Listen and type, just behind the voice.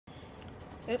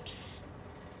Oops.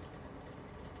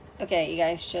 Okay, you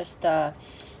guys, just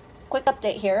quick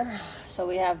update here. So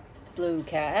we have Blue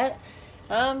Cat.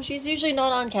 She's usually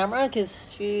not on camera because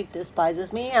she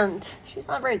despises me and she's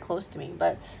not very close to me.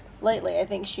 But lately, I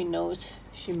think she knows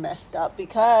she messed up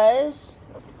because,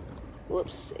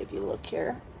 whoops, if you look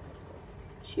here,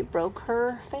 she broke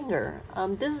her finger.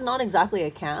 This is not exactly a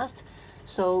cast.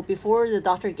 So before, the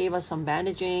doctor gave us some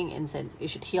bandaging and said it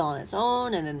should heal on its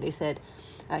own. And then they said,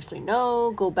 actually,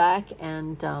 no, go back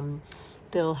and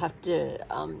they'll have to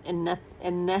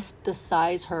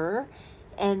anesthetize her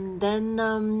and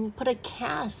then put a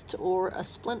cast or a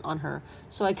splint on her.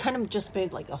 So I kind of just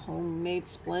made like a homemade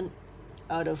splint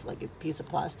out of like a piece of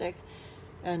plastic,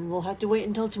 and we'll have to wait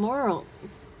until tomorrow.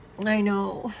 I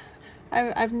know.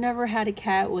 I've never had a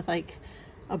cat with like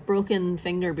a broken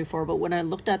finger before, but when I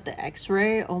looked at the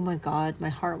x-ray, oh my god, my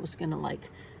heart was gonna like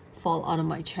fall out of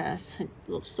my chest. It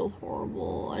looks so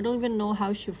horrible. I don't even know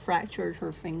how she fractured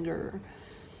her finger.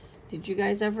 Did you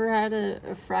guys ever had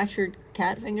a fractured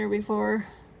cat finger before?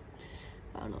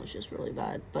 I don't know, it's just really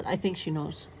bad. But I think she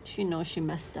knows. She knows she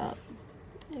messed up.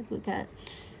 Hey, Blue Cat.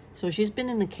 So she's been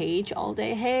in the cage all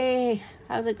day. Hey,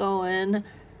 how's it going?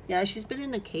 Yeah, she's been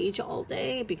in a cage all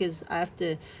day because I have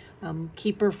to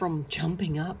keep her from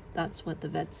jumping up. That's what the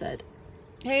vet said.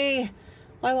 Hey,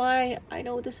 why? I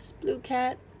know this is Blue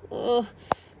Cat. Ugh.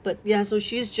 But yeah, so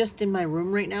she's just in my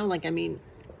room right now. Like, I mean,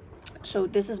 so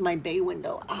this is my bay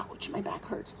window. Ouch, my back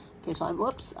hurts. Okay, so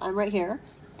I'm right here.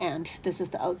 And this is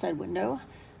the outside window.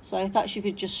 So I thought she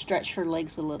could just stretch her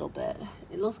legs a little bit.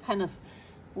 It looks kind of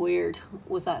weird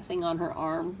with that thing on her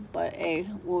arm. But hey,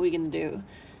 what are we going to do?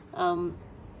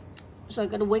 So I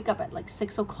got to wake up at like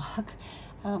 6 o'clock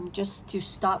just to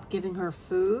stop giving her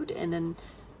food and then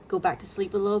go back to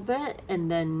sleep a little bit. And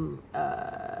then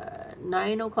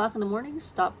 9 o'clock in the morning,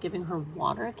 stop giving her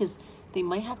water because they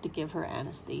might have to give her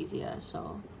anesthesia.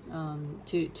 So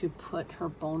to put her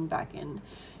bone back in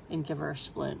and give her a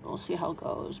splint. We'll see how it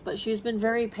goes. But she's been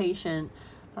very patient.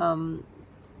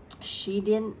 She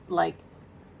didn't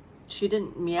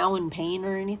meow in pain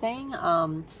or anything.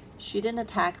 She didn't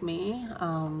attack me.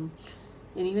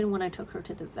 And even when I took her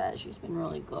to the vet, she's been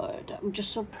really good. I'm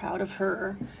just so proud of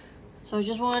her. So I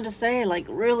just wanted to say, like,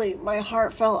 really, my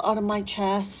heart fell out of my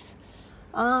chest.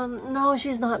 No,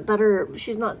 she's not better.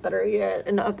 She's not better yet.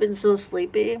 And I've been so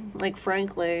sleepy. Like,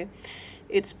 frankly,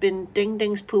 it's been Ding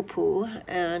Ding's poo-poo.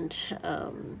 And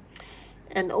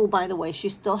oh, by the way, she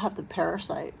still have the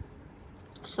parasite.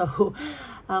 So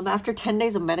after 10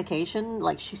 days of medication,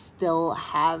 like, she still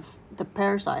have the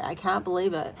parasite. I can't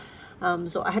believe it.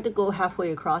 So I had to go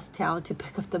halfway across town to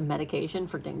pick up the medication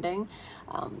for Ding Ding.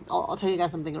 I'll tell you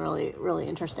guys something really, really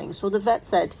interesting. So the vet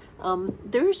said,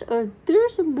 there's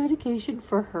a medication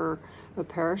for her, a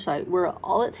parasite, where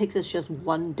all it takes is just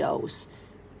 1 dose.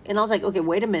 And I was like, okay,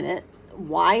 wait a minute.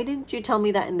 Why didn't you tell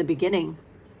me that in the beginning?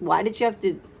 Why did you have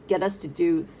to get us to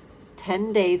do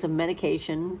 10 days of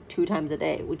medication 2 times a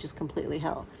day, which is completely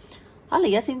hell. 你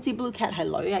而家先知 Blue Cat 係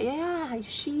女啊 Yeah, 係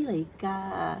she 嚟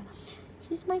㗎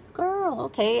She's my girl.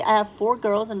 Okay, I have 4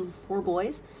 girls and 4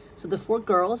 boys. So the 4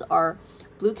 girls are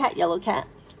Blue Cat, Yellow Cat,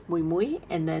 Mui Mui,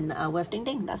 and then we have Ding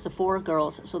Ding. That's the 4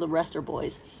 girls. So the rest are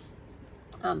boys.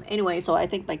 Anyway, so I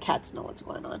think my cats know what's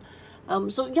going on.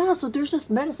 So yeah, so there's this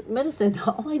medicine.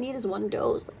 All I need is 1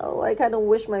 dose. Oh, I kind of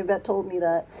wish my vet told me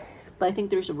that. But I think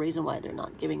there's a reason why they're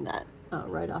not giving that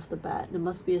right off the bat. It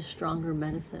must be a stronger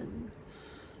medicine.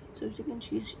 So as you can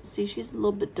see, she's a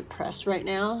little bit depressed right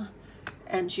now.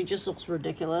 And she just looks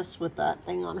ridiculous with that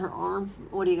thing on her arm.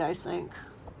 What do you guys think?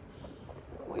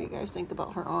 What do you guys think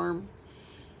about her arm?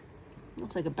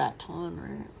 Looks like a baton,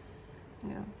 right?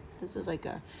 Yeah. This is like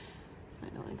a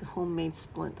homemade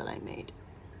splint that I made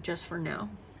just for now.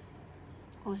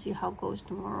 We'll see how it goes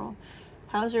tomorrow.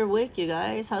 How's your week, you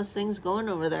guys? How's things going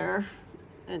over there?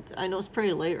 I know it's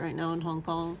pretty late right now in Hong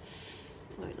Kong.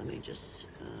 Wait, let me just...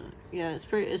 yeah, it's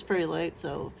pretty late,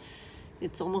 so...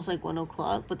 It's almost like 1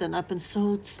 o'clock, but then I've been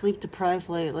so sleep deprived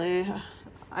lately.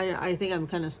 I think I'm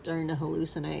kind of starting to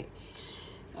hallucinate.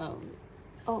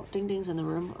 Oh, Ding Ding's in the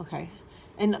room. Okay.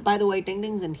 And by the way, Ding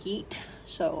Ding's in heat,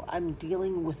 so I'm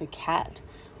dealing with a cat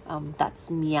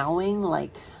that's meowing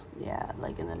like, yeah,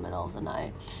 like in the middle of the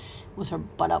night with her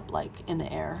butt up like in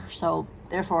the air. So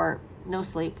therefore, no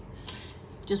sleep.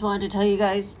 Just wanted to tell you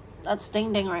guys that's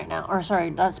Ding Ding right now. Or sorry,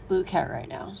 that's Blue Cat right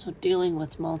now. So dealing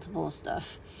with multiple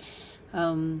stuff.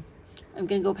 I'm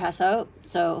gonna go pass out,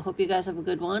 so hope you guys have a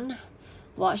good one.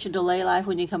 Watch the delay live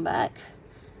when you come back.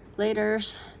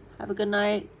 Laters. Have a good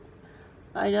night.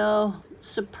 I know.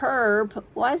 Superb.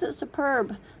 Why is it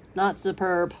superb? Not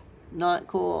superb. Not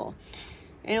cool.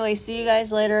 Anyway, see you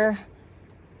guys later.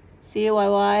 See you,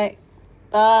 YY.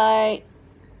 Bye.